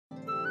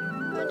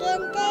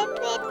making the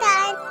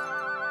playtime.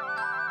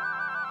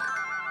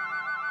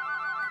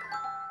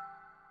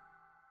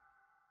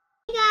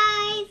 Hey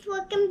guys,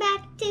 welcome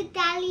back to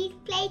Dali's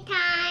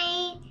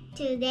Playtime.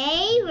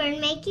 Today we're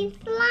making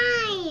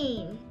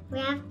slime. We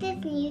have this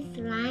new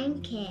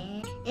slime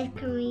kit. It's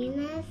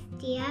Karina's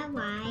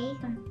DIY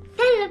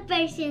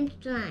celebration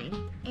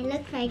slime. It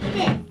looks like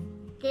this.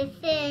 This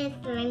is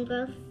Slime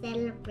Girl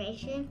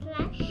celebration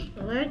slime,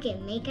 and we're gonna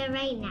make it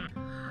right now.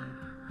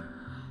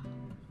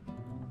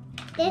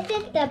 This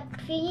is the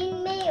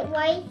pre-made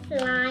white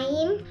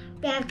slime.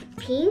 We have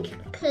pink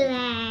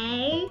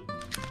clay.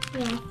 We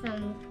have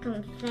some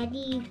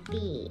confetti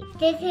beads.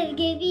 This is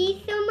gonna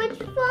be so much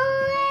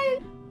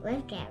fun.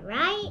 Let's get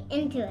right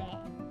into it.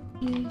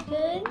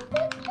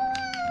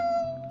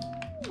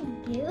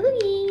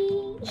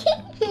 Gooey.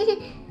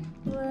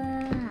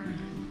 Wow.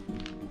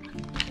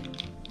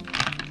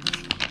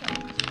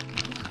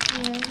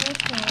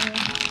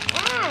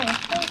 Ah,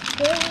 it's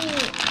so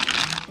gooey.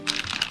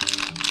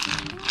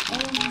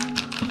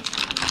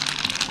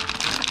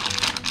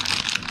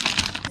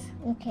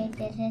 Okay,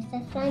 this is the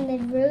slime.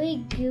 It's really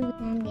gooey.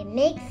 I'm gonna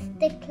mix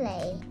the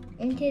clay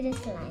into the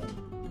slime.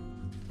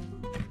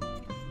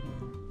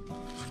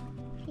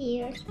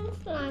 Here's the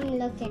slime.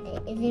 Look at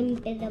it. It's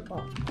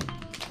invisible.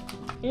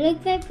 It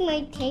looks like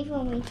my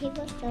table. My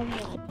table's so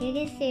big. You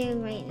can see it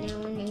right now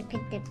when I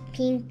put the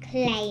pink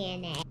clay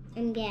in it.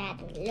 I'm gonna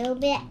add a little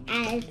bit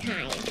at a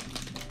time.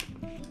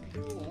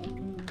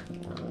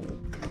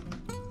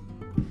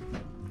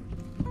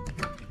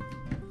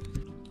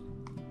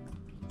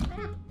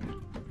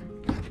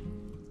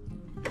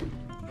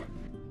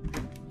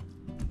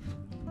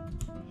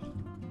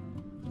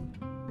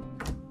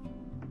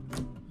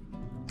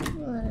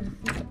 Oh,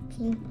 the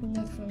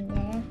pinkness in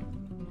there.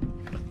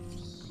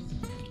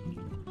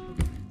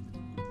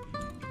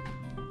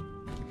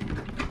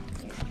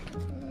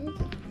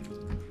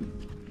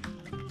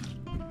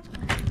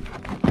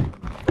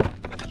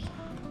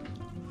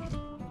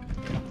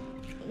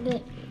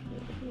 Okay.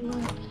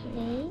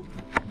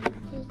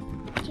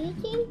 Do you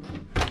think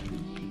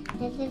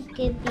this is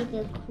gonna be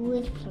the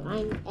coolest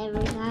slime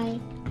ever,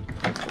 guys?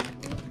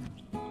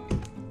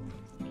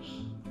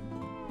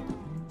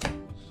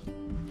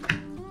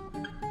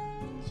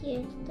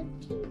 Here's the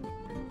pink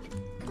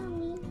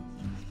coming.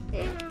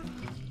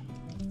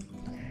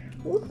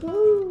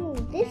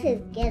 Woohoo! This is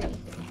getting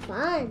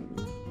fun.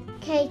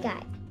 Okay,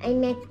 guys, I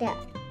mixed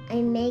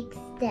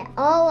it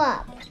all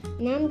up.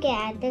 Now I'm gonna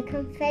add the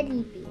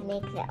confetti bead.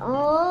 Mix it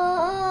all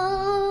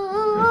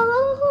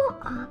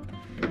up.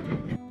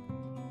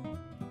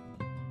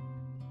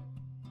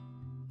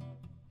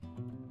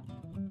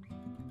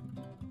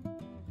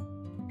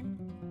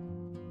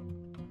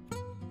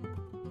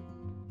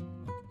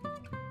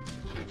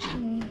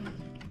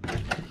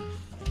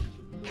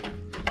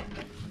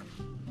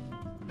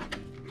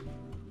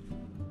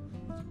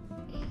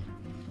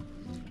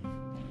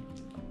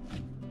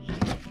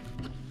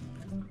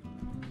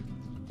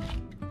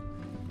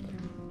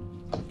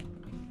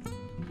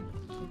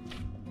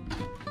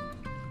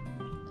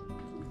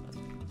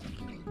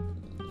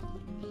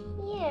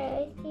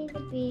 I see the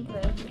bead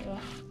right here.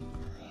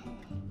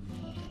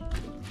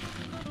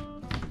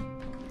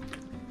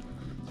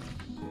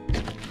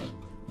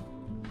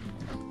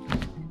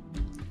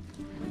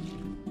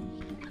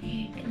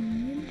 Here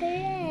comes the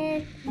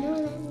rest. No,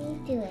 let me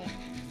do it.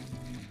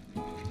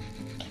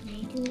 Can I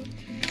do it?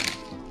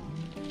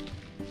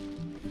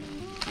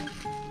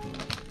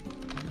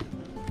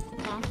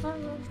 That's all.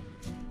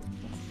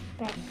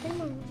 Spread them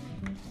out.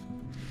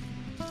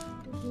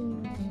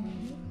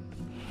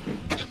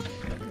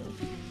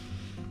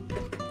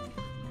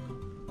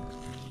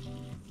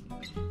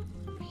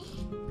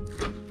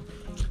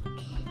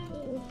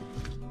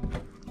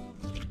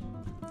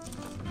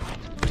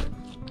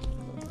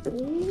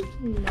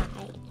 Oh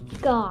my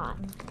God,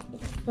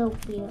 it's so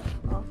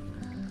beautiful.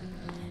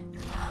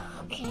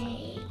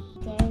 Okay,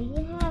 there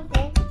you have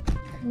it.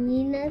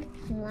 Karina's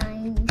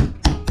slime.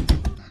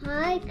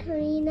 Hi,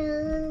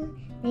 Karina.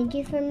 Thank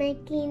you for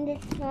making the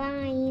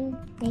slime.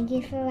 Thank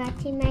you for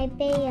watching my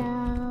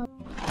video.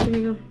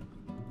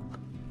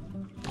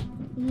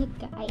 Look,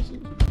 guys.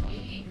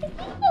 It's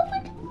so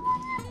much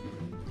fun.